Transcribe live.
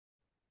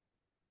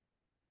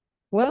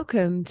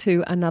Welcome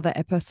to another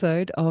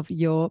episode of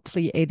your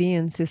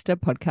Pleiadian Sister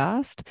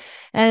podcast.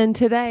 And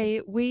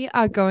today we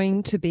are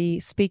going to be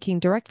speaking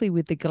directly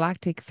with the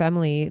Galactic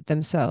family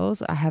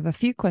themselves. I have a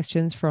few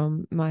questions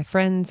from my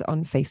friends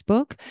on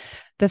Facebook.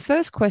 The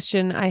first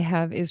question I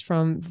have is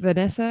from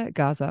Vanessa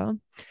Gaza,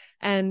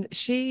 and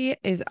she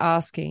is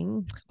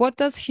asking, what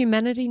does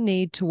humanity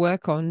need to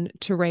work on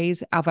to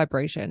raise our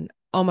vibration?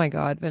 Oh my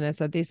God,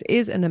 Vanessa, this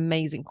is an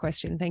amazing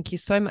question. Thank you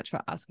so much for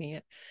asking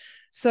it.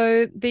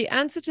 So, the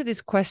answer to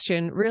this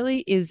question really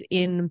is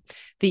in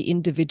the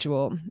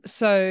individual.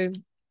 So,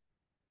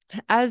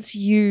 as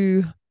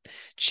you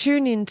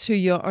tune into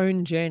your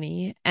own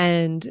journey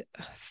and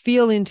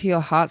feel into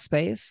your heart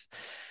space,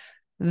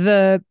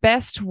 the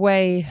best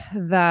way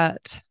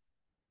that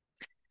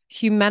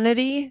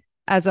humanity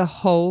as a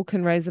whole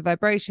can raise a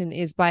vibration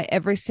is by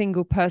every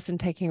single person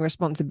taking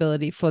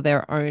responsibility for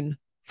their own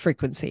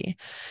frequency.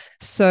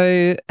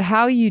 So,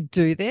 how you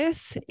do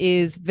this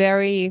is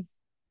very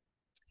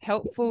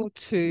helpful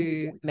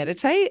to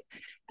meditate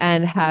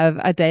and have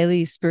a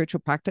daily spiritual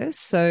practice.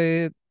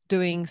 So,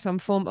 doing some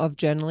form of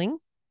journaling,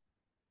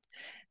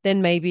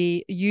 then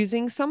maybe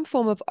using some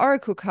form of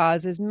oracle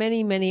cards. There's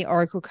many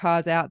oracle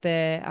cards out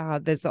there.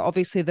 There's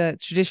obviously the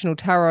traditional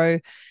tarot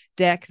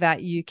deck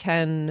that you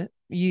can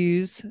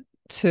use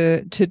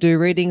to do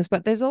readings,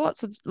 but there's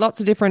lots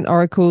of different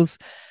oracles,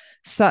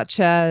 such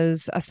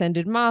as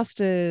Ascended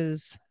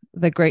Masters,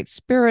 the Great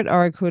Spirit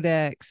Oracle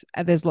decks.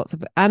 There's lots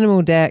of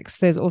animal decks.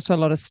 There's also a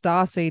lot of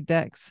starseed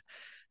decks.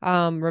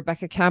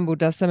 Rebecca Campbell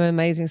does some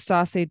amazing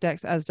starseed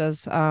decks, as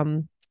does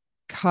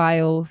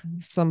Kyle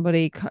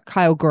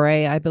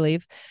Gray, I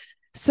believe.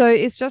 So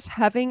it's just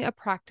having a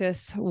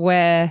practice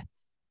where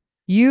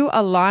you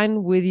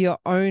align with your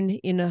own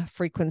inner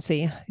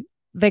frequency.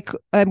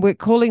 We're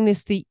calling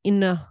this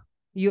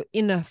your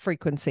inner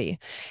frequency.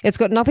 It's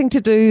got nothing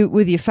to do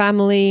with your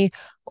family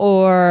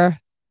or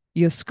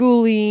your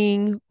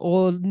schooling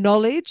or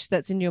knowledge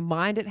that's in your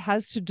mind. It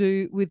has to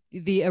do with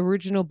the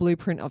original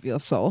blueprint of your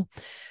soul.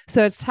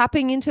 So it's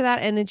tapping into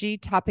that energy,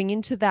 tapping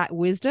into that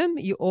wisdom.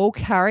 You all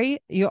carry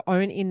your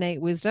own innate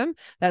wisdom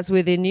that's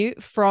within you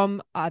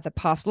from either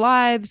past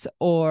lives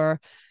or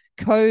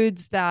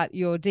codes that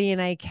your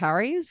DNA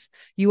carries.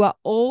 You are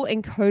all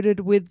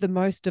encoded with the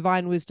most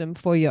divine wisdom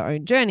for your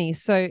own journey.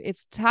 So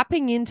it's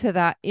tapping into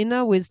that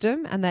inner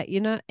wisdom and that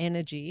inner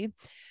energy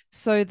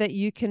so that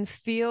you can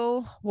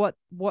feel what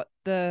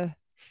the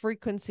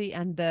frequency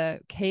and the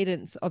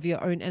cadence of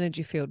your own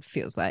energy field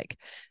feels like.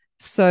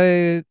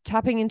 So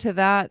tapping into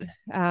that,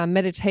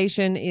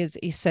 meditation is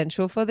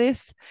essential for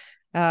this.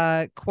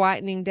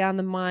 Quietening down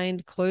the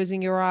mind,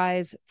 closing your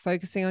eyes,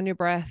 focusing on your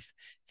breath,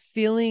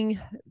 feeling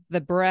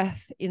the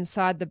breath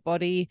inside the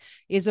body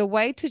is a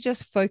way to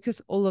just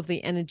focus all of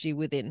the energy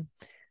within.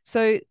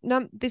 So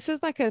this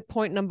is like a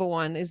point number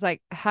one, is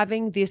like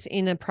having this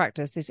inner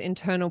practice, this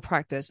internal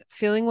practice,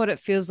 feeling what it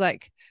feels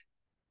like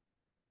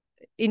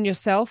in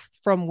yourself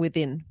from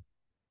within.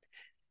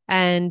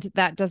 And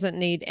that doesn't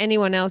need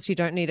anyone else. You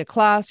don't need a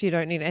class. You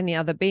don't need any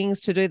other beings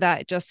to do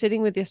that. Just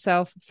sitting with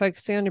yourself,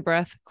 focusing on your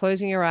breath,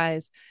 closing your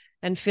eyes,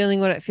 and feeling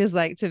what it feels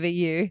like to be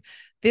you.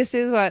 This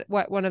is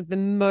what one of the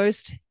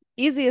most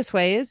easiest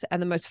ways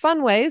and the most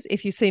fun ways,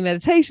 if you see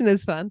meditation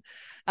as fun.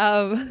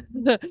 I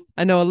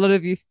know a lot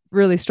of you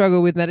really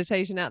struggle with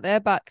meditation out there,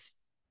 but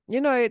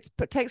it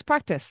takes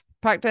practice.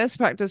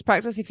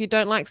 If you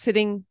don't like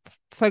sitting,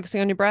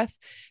 focusing on your breath,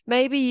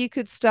 maybe you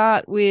could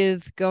start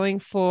with going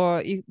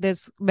for,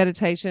 there's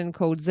meditation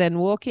called Zen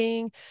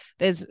walking.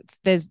 There's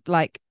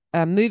like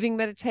moving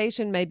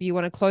meditation. Maybe you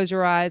want to close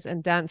your eyes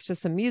and dance to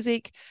some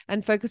music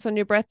and focus on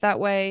your breath that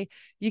way.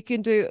 You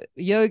can do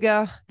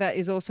yoga. That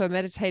is also a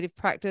meditative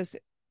practice.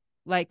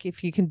 Like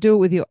if you can do it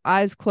with your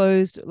eyes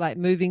closed, like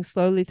moving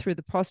slowly through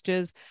the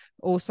postures,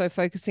 also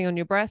focusing on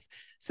your breath.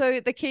 So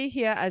the key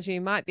here, as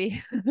you might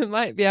be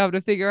able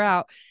to figure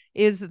out,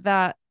 is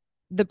that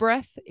the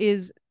breath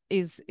is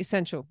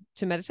essential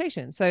to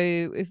meditation. So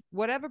if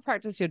whatever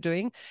practice you're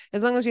doing,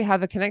 as long as you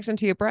have a connection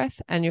to your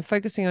breath and you're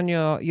focusing on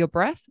your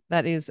breath,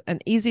 that is an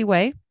easy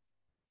way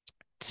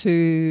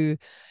to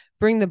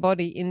bring the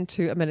body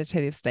into a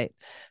meditative state.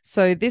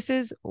 So this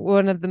is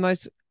one of the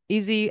most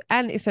easy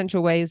and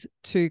essential ways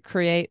to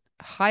create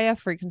higher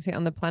frequency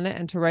on the planet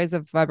and to raise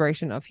the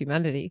vibration of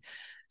humanity.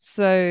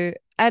 So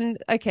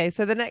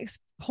the next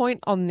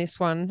point on this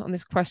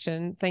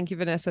question, thank you,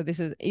 Vanessa,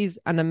 this is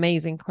an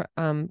amazing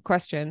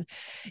question,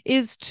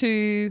 is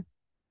to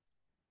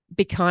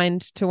be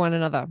kind to one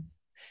another.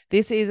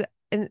 This is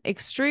an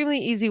extremely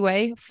easy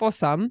way for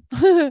some.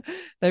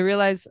 They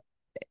realize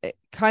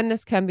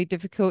kindness can be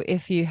difficult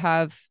if you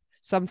have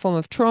some form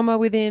of trauma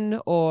within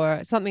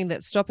or something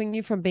that's stopping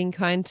you from being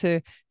kind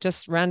to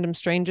just random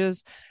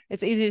strangers.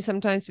 It's easy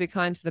sometimes to be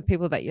kind to the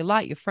people that you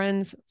like, your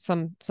friends,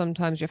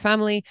 sometimes your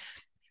family.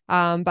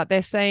 But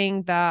they're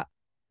saying that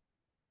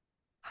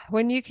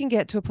when you can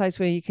get to a place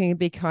where you can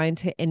be kind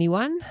to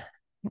anyone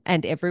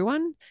and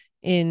everyone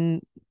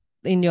in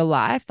in your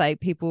life, like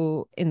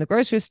people in the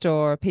grocery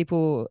store,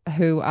 people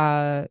who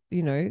are,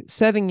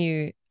 serving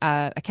you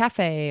at a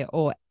cafe,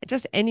 or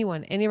just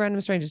anyone, any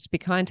random strangers, to be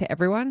kind to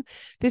everyone.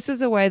 This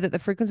is a way that the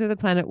frequency of the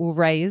planet will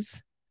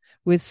raise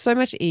with so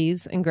much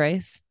ease and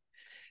grace.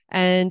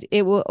 And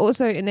it will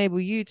also enable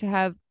you to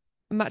have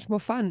much more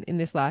fun in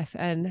this life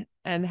and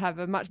have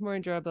a much more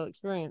enjoyable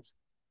experience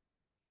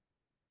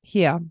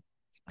here.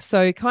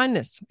 So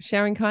kindness,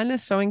 sharing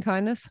kindness, showing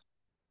kindness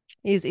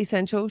is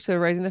essential to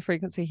raising the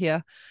frequency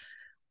here.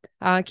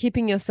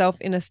 Keeping yourself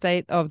in a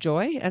state of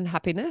joy and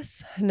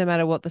happiness, no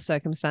matter what the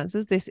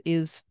circumstances. This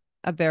is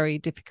a very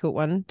difficult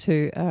one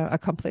to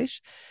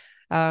accomplish.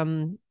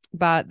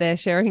 But they're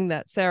sharing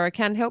that Sarah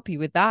can help you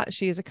with that.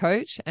 She is a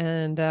coach,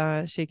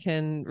 and she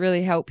can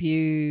really help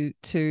you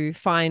to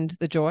find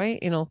the joy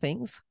in all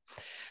things.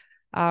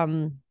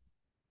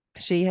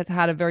 She has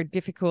had a very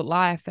difficult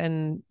life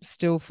and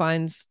still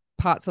finds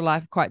parts of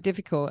life quite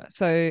difficult.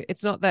 So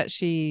it's not that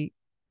she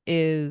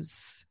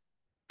is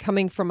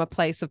coming from a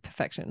place of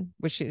perfection,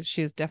 which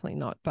she is definitely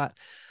not. But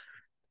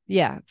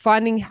yeah,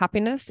 finding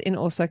happiness in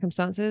all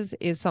circumstances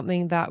is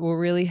something that will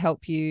really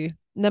help you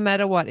no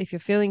matter what. If you're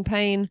feeling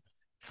pain,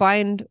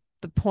 find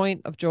the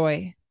point of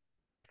joy,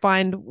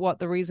 find what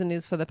the reason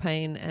is for the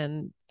pain,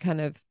 and kind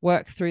of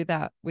work through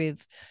that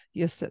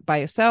by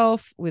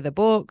yourself, with a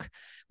book,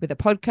 with a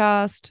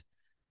podcast,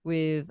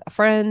 with a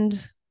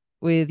friend,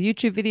 with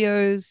YouTube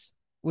videos,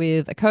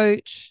 with a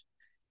coach,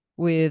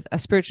 with a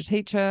spiritual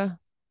teacher,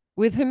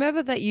 with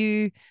whomever that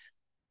you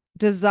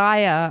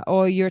desire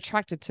or you're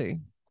attracted to.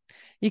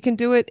 You can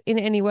do it in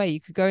any way.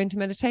 You could go into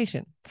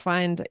meditation,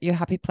 find your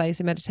happy place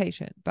in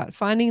meditation, but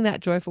finding that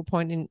joyful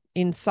point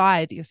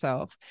inside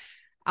yourself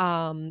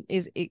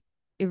is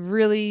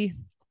really,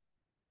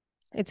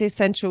 it's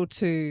essential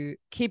to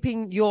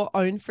keeping your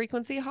own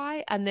frequency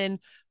high. And then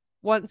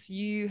once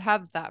you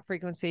have that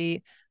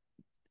frequency,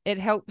 it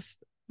helps.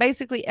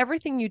 Basically,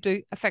 everything you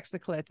do affects the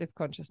collective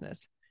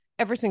consciousness.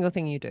 Every single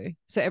thing you do.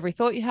 So every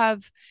thought you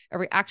have,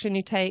 every action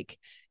you take,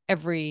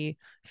 every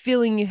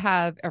feeling you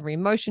have, every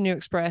emotion you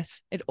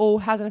express, it all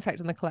has an effect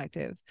on the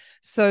collective.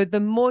 So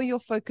the more you're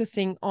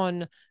focusing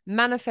on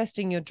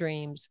manifesting your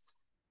dreams,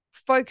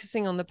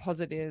 focusing on the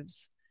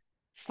positives,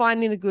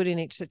 finding the good in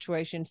each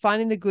situation,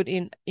 finding the good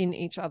in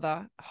each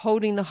other,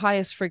 holding the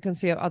highest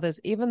frequency of others,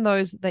 even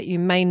those that you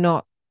may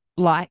not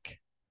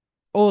like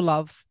or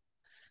love.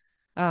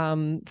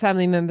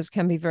 Family members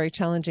can be very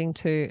challenging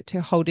to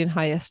hold in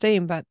high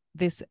esteem, but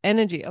this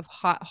energy of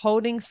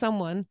holding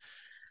someone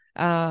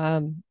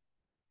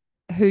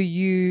who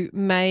you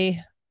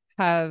may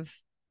have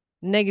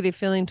negative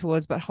feeling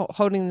towards, but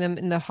holding them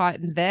in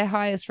their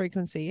highest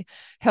frequency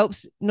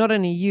helps not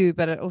only you,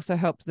 but it also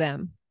helps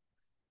them,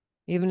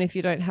 even if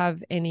you don't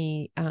have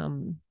any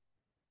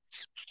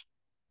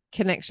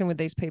connection with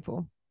these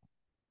people.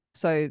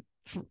 So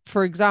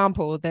for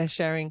example, they're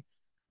sharing,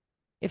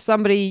 if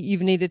somebody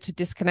you've needed to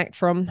disconnect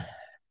from,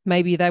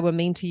 maybe they were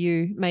mean to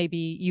you, maybe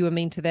you were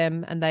mean to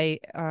them and they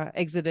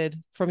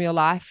exited from your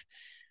life,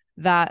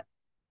 that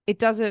it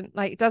doesn't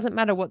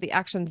matter what the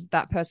actions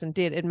that person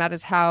did. It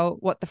matters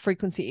what the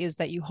frequency is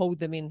that you hold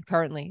them in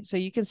currently. So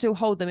you can still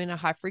hold them in a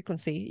high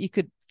frequency. You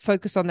could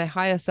focus on their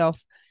higher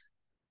self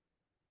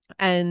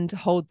and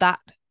hold that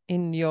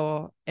in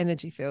your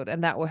energy field,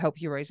 and that will help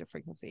you raise your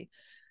frequency.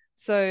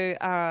 So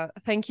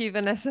thank you,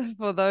 Vanessa,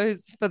 for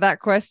that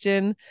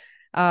question.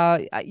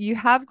 You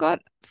have got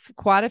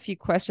quite a few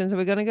questions.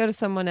 We're going to go to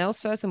someone else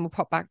first and we'll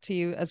pop back to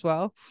you as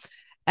well.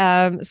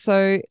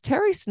 So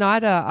Terry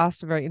Snyder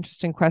asked a very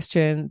interesting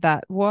question,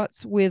 that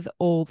what's with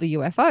all the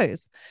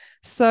UFOs?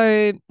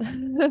 So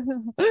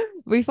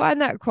we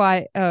find that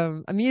quite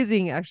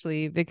amusing,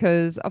 actually,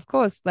 because of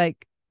course,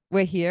 like,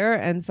 we're here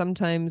and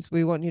sometimes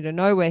we want you to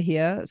know we're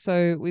here.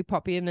 So we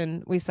pop in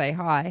and we say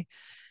hi.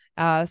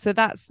 So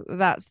that's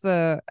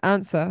the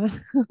answer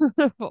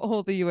for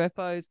all the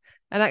UFOs.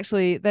 And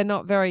actually, they're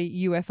not very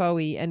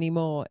UFO-y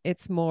anymore.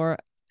 It's more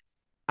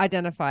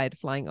identified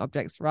flying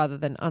objects rather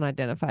than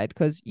unidentified,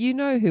 because you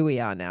know who we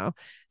are now.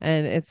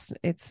 And it's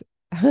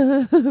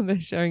they're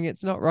showing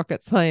it's not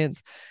rocket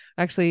science.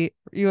 Actually,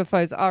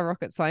 UFOs are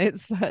rocket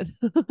science, but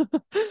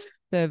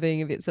they're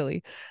being a bit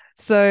silly.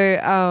 So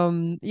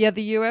yeah,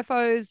 the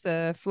UFOs,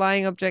 the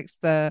flying objects,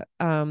 the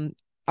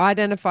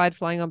identified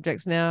flying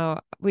objects,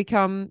 now we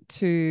come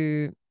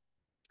to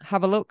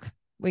have a look.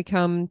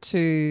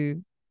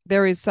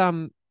 There is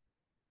some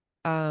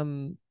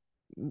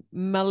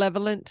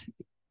malevolent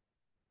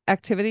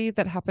activity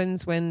that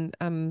happens when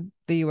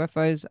the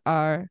UFOs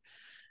are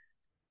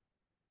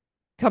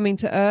coming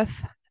to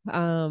Earth.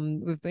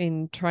 We've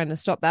been trying to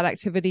stop that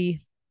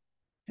activity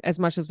as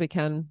much as we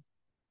can.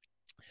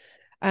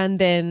 And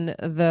then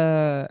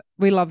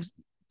we love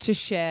to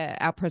share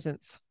our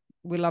presence.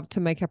 We love to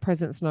make our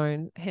presence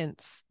known,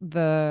 hence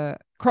the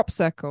crop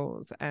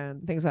circles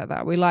and things like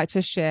that. We like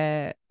to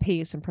share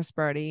peace and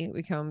prosperity.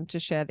 We come to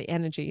share the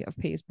energy of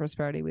peace,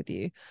 prosperity with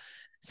you.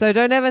 So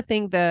don't ever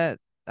think that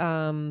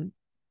the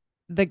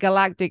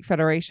Galactic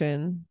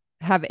Federation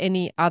have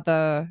any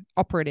other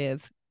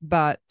operative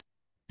but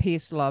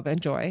peace, love,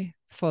 and joy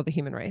for the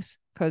human race,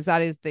 because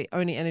that is the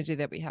only energy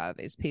that we have,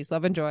 is peace,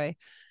 love, and joy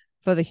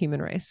for the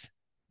human race.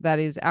 That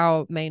is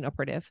our main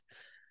operative.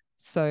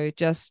 So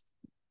just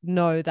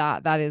know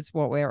that that is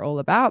what we're all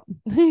about.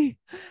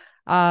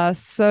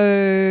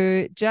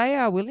 So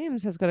J.R.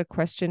 Williams has got a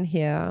question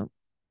here.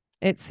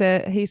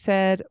 He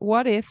said,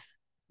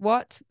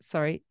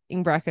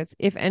 in brackets,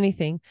 if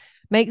anything,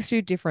 makes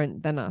you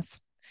different than us?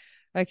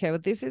 Okay, well,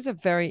 this is a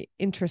very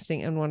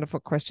interesting and wonderful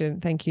question.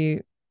 Thank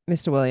you,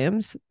 Mr.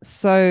 Williams.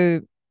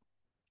 So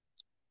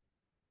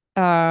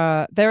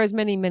there is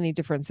many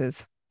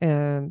differences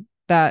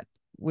that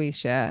we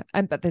share,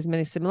 but there's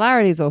many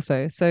similarities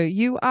also. So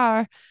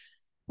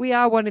we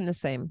are one in the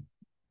same.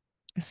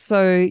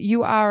 So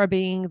you are a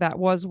being that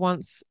was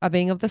once a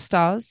being of the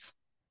stars,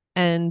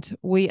 and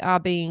we are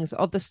beings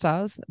of the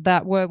stars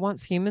that were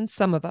once humans.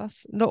 Some of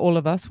us, not all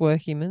of us, were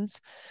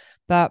humans,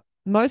 but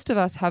most of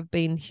us have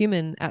been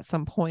human at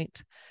some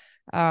point.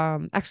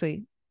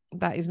 Actually,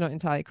 that is not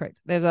entirely correct.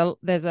 There's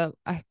a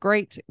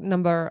great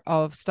number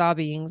of star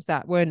beings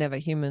that were never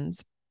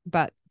humans,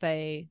 but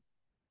they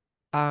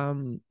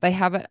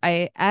have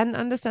an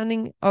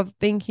understanding of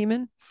being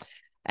human.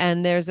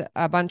 And there's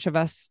a bunch of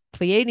us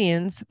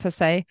Pleiadians, per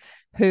se,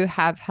 who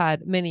have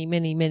had many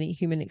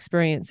human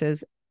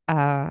experiences.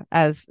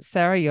 As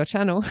Sarah, your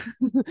channel,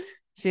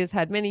 she has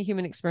had many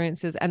human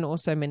experiences and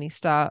also many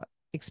star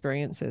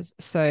experiences.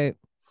 So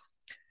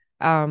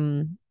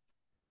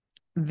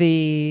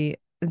the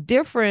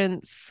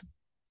difference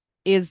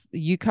is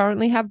you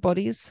currently have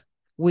bodies.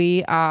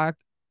 We are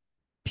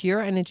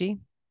pure energy.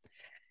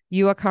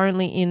 You are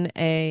currently in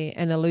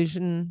an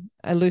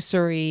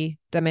illusory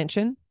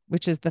dimension,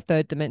 which is the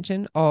third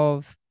dimension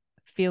of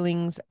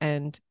feelings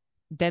and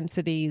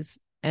densities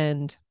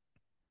and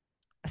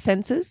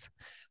senses.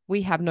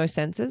 We have no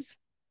senses.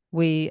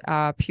 We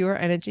are pure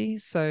energy.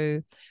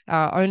 So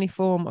our only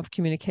form of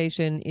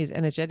communication is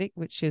energetic,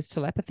 which is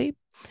telepathy.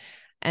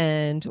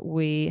 And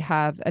we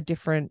have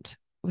different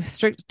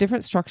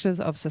structures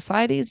of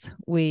societies.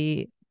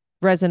 We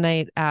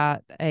resonate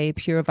at a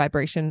pure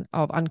vibration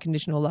of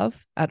unconditional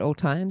love at all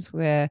times,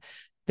 where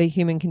the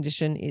human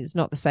condition is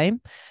not the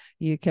same.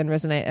 You can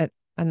resonate at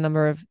a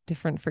number of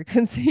different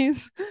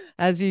frequencies,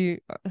 as you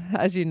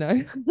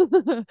know.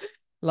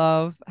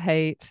 Love,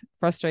 hate,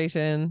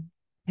 frustration,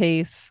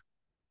 peace,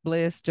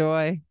 bliss,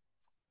 joy,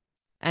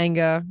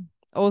 anger,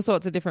 all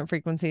sorts of different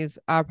frequencies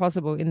are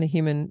possible in the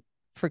human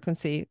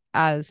frequency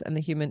and the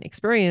human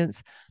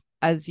experience,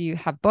 as you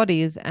have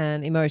bodies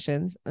and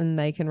emotions, and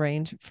they can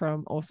range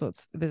from all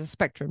sorts. There's a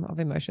spectrum of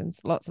emotions,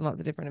 lots and lots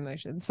of different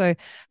emotions. So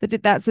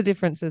that's the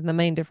differences, and the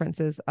main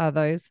differences are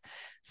those.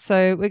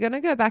 So we're going to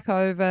go back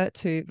over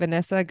to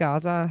Vanessa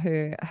Garza,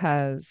 who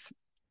has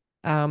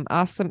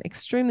asked some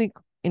extremely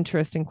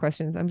interesting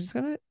questions. I'm just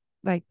going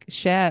to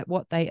share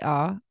what they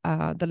are.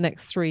 The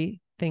next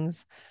three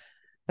things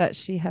that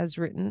she has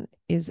written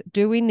is,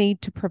 do we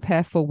need to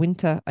prepare for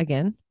winter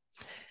again?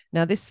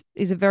 Now, this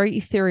is a very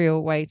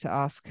ethereal way to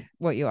ask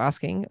what you're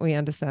asking. We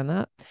understand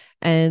that.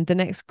 And the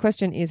next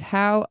question is,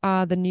 how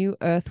are the new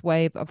Earth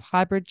wave of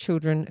hybrid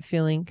children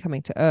feeling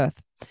coming to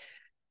Earth?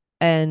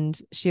 And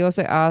she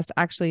also asked,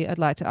 actually, I'd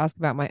like to ask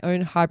about my own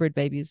hybrid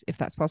babies, if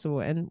that's possible.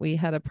 And we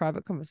had a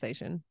private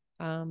conversation,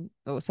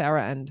 or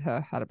Sarah and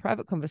her had a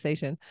private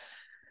conversation.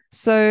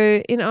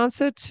 So in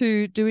answer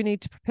to, do we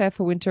need to prepare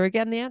for winter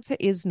again? The answer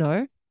is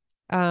no.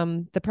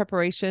 The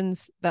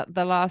preparations that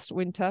the last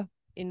winter,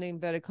 in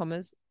inverted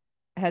commas,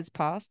 has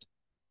passed,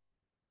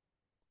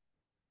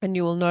 and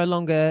you will no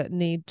longer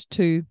need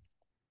to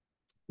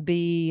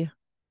be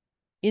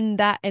in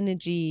that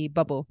energy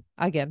bubble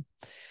again.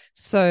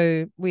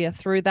 So we are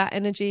through that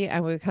energy,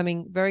 and we're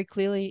coming very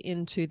clearly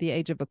into the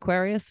age of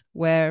Aquarius,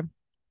 where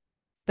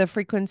the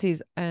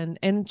frequencies and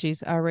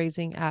energies are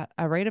raising at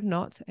a rate of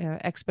knots,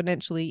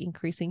 exponentially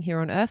increasing here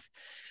on Earth.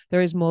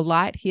 There is more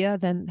light here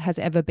than has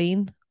ever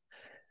been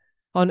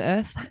on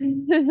Earth.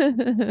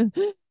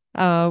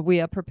 We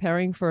are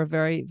preparing for a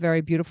very, very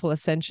beautiful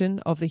ascension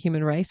of the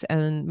human race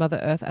and Mother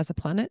Earth as a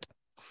planet.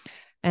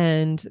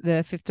 And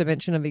the fifth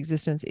dimension of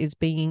existence is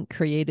being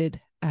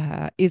created,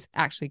 is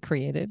actually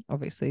created.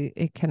 Obviously,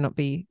 it cannot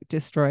be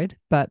destroyed,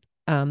 but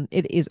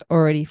it is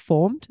already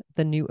formed.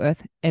 The new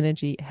Earth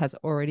energy has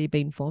already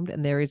been formed,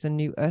 and there is a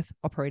new Earth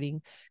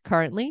operating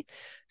currently.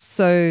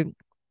 So,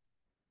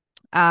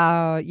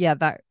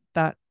 that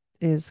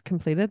is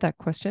completed, that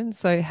question.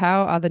 So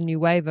how are the new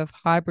wave of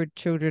hybrid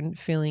children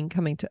feeling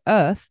coming to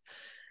Earth?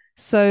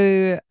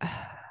 So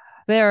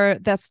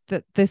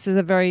this is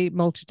a very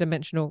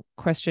multidimensional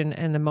question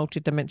and a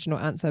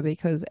multidimensional answer,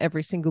 because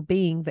every single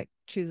being that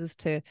chooses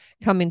to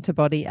come into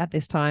body at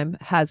this time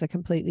has a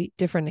completely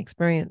different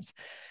experience.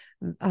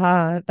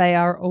 They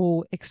are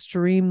all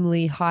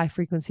extremely high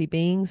frequency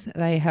beings.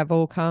 They have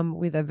all come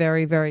with a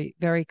very, very,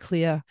 very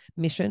clear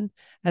mission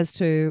as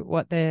to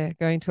what they're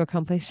going to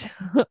accomplish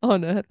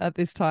on Earth at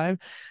this time.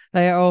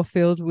 They are all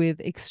filled with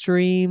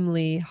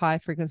extremely high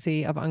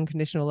frequency of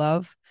unconditional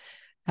love,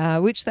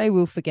 which they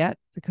will forget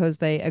because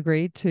they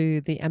agreed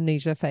to the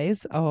amnesia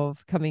phase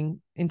of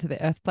coming into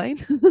the Earth plane.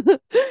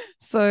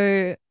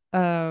 So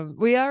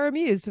we are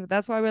amused.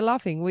 That's why we're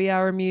laughing. We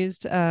are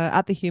amused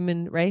at the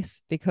human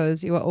race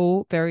because you are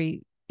all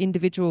very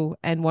individual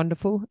and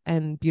wonderful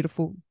and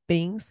beautiful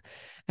beings.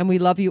 And we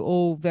love you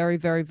all very,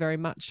 very, very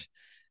much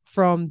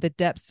from the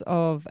depths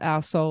of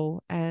our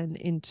soul and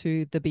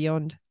into the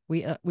beyond.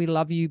 We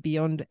love you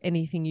beyond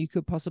anything you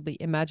could possibly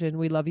imagine.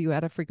 We love you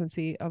at a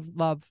frequency of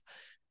love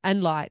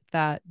and light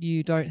that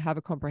you don't have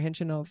a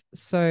comprehension of.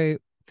 So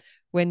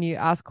when you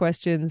ask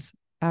questions,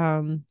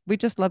 we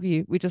just love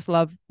you. We just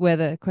love where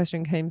the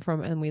question came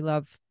from, and we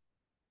love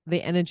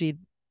the energy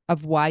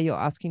of why you're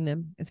asking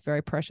them. It's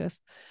very precious.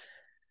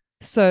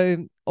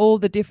 So all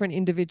the different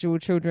individual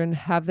children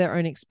have their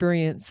own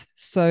experience.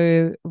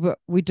 So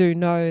we do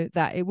know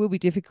that it will be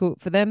difficult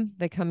for them.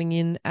 They're coming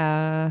in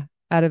at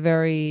a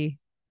very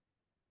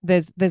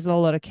there's a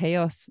lot of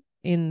chaos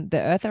in the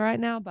earth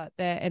right now, but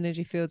their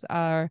energy fields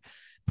are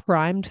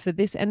primed for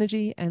this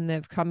energy, and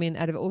they've come in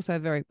at also a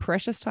very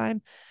precious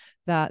time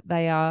that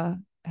they are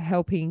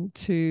helping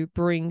to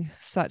bring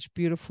such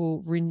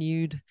beautiful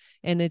renewed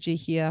energy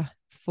here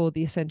for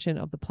the ascension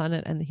of the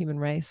planet and the human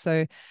race.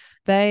 So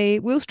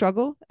they will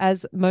struggle,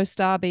 as most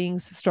star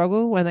beings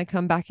struggle when they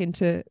come back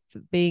into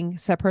being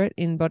separate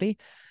in body.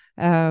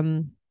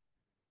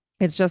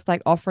 It's just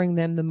like offering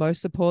them the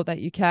most support that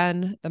you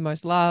can, the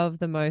most love,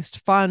 the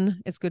most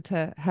fun. It's good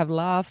to have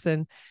laughs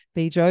and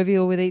be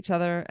jovial with each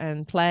other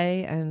and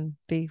play and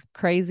be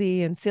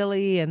crazy and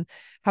silly and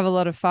have a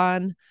lot of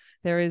fun.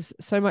 There is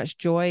so much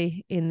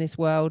joy in this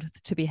world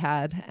to be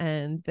had,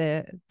 and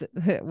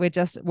we're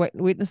just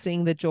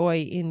witnessing the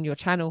joy in your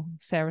channel,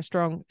 Sarah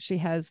Strong. She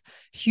has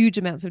huge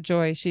amounts of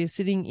joy. She is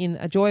sitting in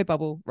a joy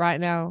bubble right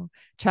now,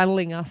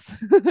 channeling us.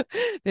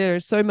 There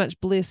is so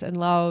much bliss and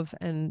love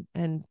and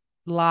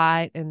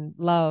light and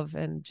love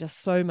and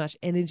just so much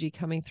energy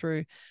coming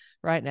through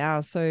right now.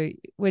 So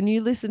when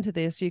you listen to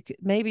this, you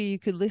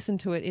could listen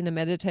to it in a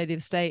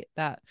meditative state,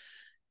 that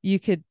you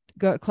could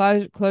go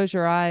close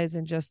your eyes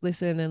and just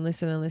listen and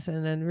listen and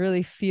listen and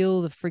really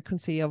feel the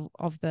frequency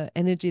of the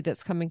energy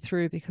that's coming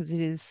through, because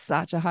it is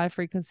such a high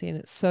frequency and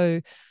it's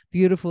so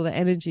beautiful. The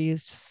energy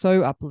is just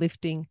so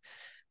uplifting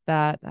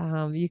that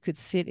you could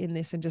sit in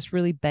this and just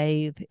really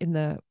bathe in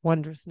the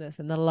wondrousness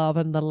and the love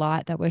and the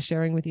light that we're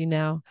sharing with you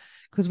now,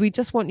 because we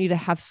just want you to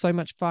have so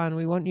much fun.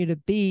 We want you to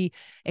be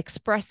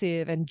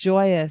expressive and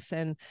joyous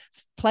and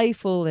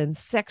playful and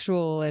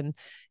sexual and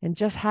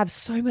just have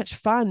so much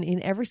fun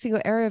in every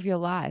single area of your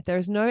life. There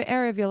is no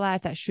area of your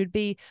life that should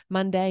be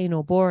mundane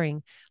or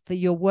boring. That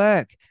your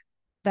work,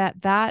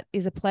 that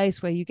is a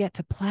place where you get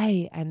to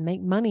play and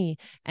make money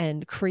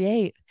and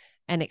create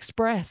and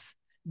express.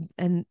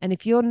 And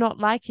if you're not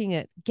liking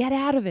it, get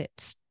out of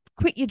it.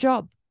 Quit your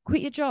job.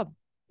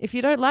 If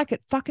you don't like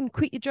it, fucking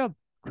quit your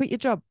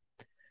job.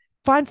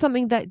 Find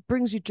something that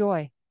brings you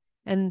joy.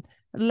 And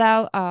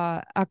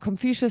allow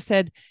Confucius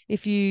said,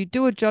 if you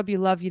do a job you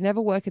love, you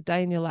never work a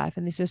day in your life.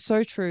 And this is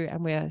so true,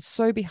 and we are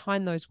so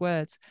behind those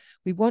words.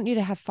 We want you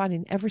to have fun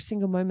in every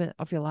single moment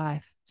of your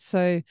life.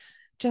 So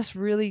just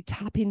really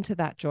tap into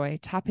that joy,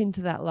 tap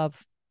into that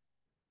love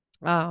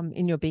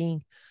in your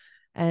being,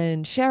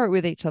 and share it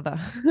with each other.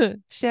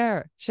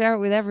 share it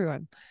with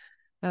everyone.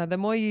 The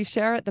more you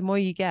share it, the more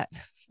you get.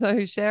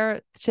 So share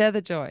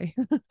the joy.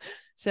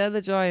 Share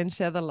the joy and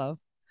share the love.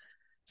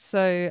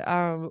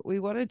 So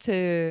we wanted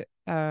to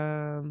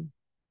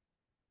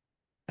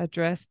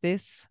address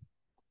this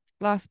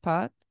last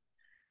part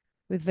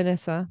with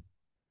Vanessa,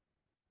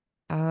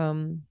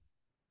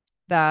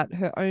 that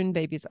her own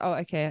babies. Oh,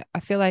 okay.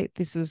 I feel like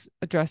this was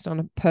addressed on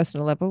a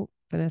personal level.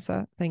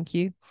 Vanessa, thank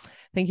you.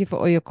 Thank you for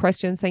all your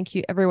questions. Thank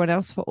you, everyone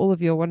else, for all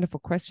of your wonderful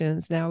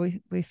questions. Now,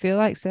 we feel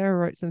like Sarah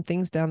wrote some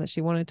things down that she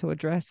wanted to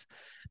address,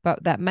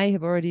 but that may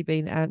have already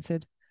been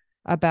answered,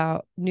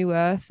 about New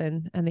Earth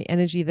and the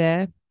energy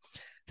there.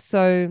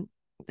 So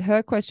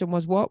her question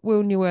was, what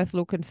will New Earth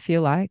look and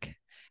feel like?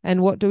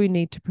 And what do we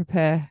need to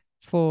prepare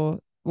for?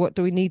 What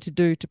do we need to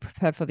do to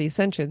prepare for the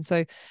ascension?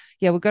 So,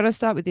 yeah, we're going to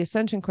start with the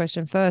ascension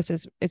question first.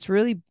 It's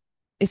really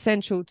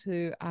essential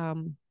to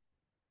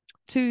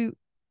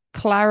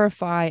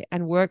clarify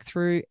and work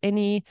through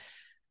any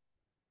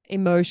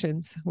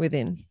emotions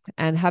within,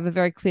 and have a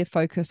very clear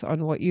focus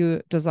on what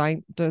you're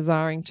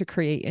desiring to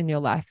create in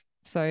your life.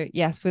 So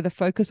yes, with a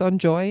focus on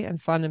joy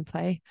and fun and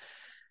play,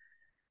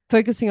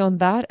 focusing on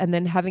that, and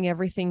then having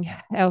everything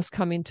else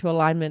come into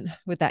alignment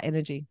with that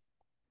energy.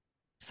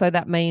 So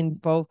that may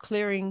involve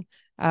clearing,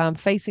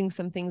 facing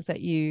some things that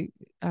you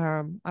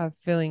are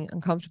feeling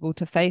uncomfortable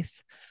to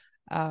face.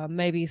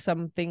 Maybe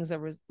some things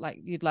are like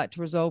you'd like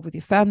to resolve with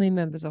your family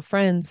members or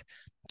friends.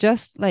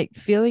 Just like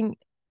feeling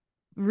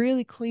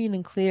really clean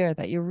and clear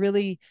that you're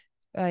really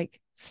like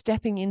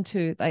stepping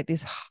into like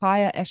this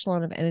higher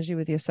echelon of energy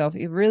with yourself.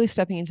 You're really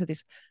stepping into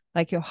this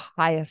like your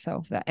higher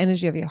self, that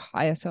energy of your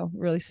higher self,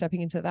 really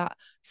stepping into that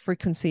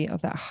frequency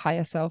of that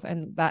higher self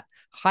and that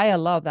higher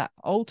love, that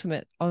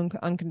ultimate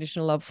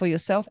unconditional love for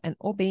yourself and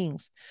all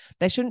beings.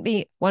 There shouldn't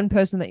be one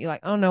person that you're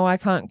like, oh no, I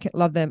can't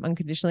love them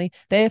unconditionally.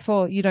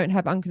 Therefore, you don't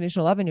have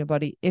unconditional love in your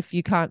body if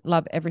you can't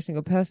love every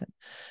single person.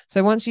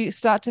 So once you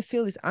start to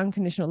feel this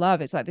unconditional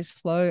love, it's like this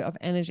flow of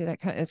energy that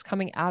is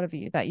coming out of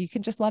you, that you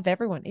can just love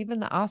everyone, even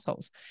the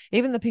assholes,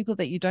 even the people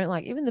that you don't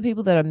like, even the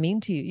people that are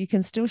mean to you. You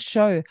can still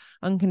show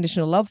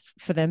unconditional love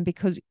for them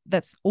because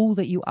that's all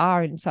that you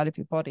are inside of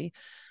your body.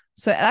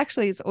 So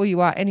actually, it's all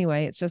you are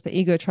anyway. It's just the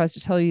ego tries to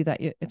tell you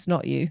that it's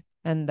not you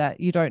and that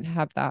you don't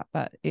have that.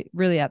 But it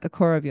really, at the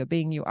core of your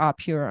being, you are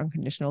pure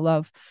unconditional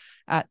love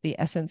at the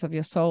essence of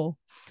your soul.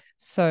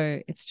 So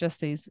it's just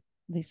these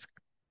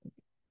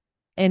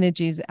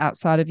energies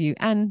outside of you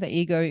and the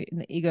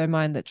ego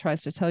mind that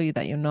tries to tell you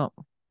that you're not.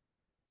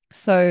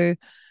 So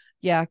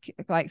yeah,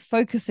 like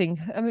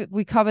focusing. I mean,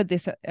 we covered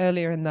this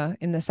earlier in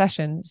the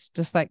session. It's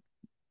just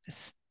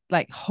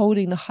like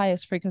holding the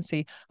highest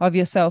frequency of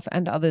yourself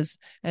and others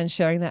and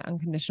sharing that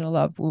unconditional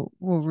love will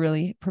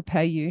really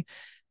prepare you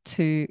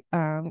to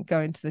go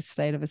into this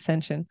state of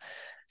ascension.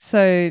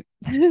 So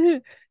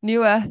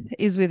New Earth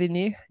is within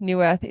you.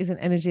 New Earth is an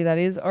energy that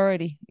is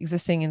already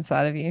existing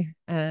inside of you,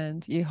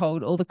 and you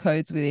hold all the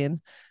codes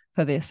within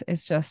for this.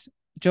 It's just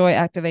joy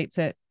activates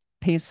it,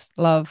 peace,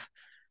 love,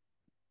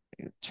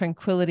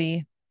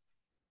 tranquility,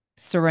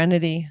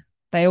 serenity.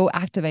 They all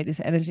activate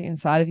this energy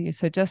inside of you.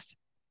 So just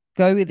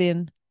go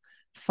within,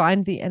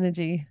 find the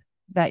energy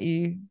that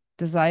you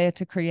desire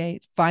to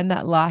create, find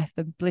that life,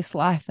 the bliss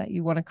life that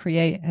you want to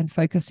create, and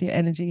focus your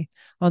energy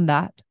on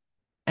that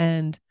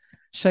and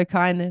show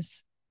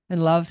kindness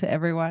and love to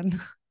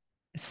everyone,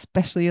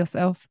 especially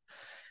yourself.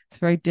 It's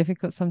very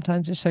difficult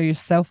sometimes to show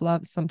yourself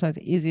love. It's sometimes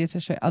easier to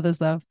show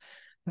others love,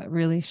 but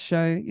really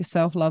show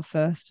yourself love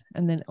first,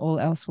 and then all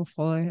else will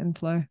follow and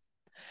flow.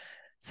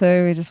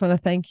 So we just want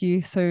to thank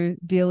you so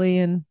dearly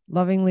and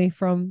lovingly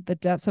from the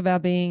depths of our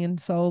being and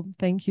soul.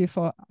 Thank you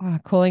for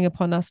calling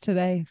upon us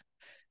today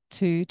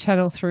to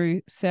channel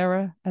through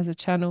Sarah as a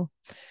channel.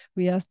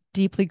 We are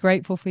deeply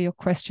grateful for your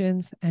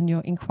questions and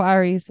your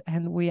inquiries,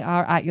 and we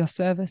are at your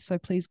service. So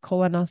please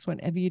call on us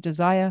whenever you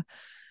desire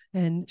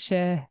and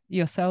share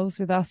yourselves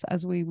with us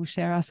as we will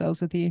share ourselves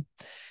with you.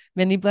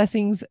 Many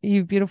blessings,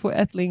 you beautiful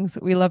earthlings.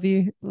 We love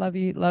you, love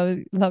you,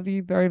 love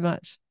you very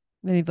much.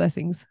 Many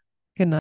blessings.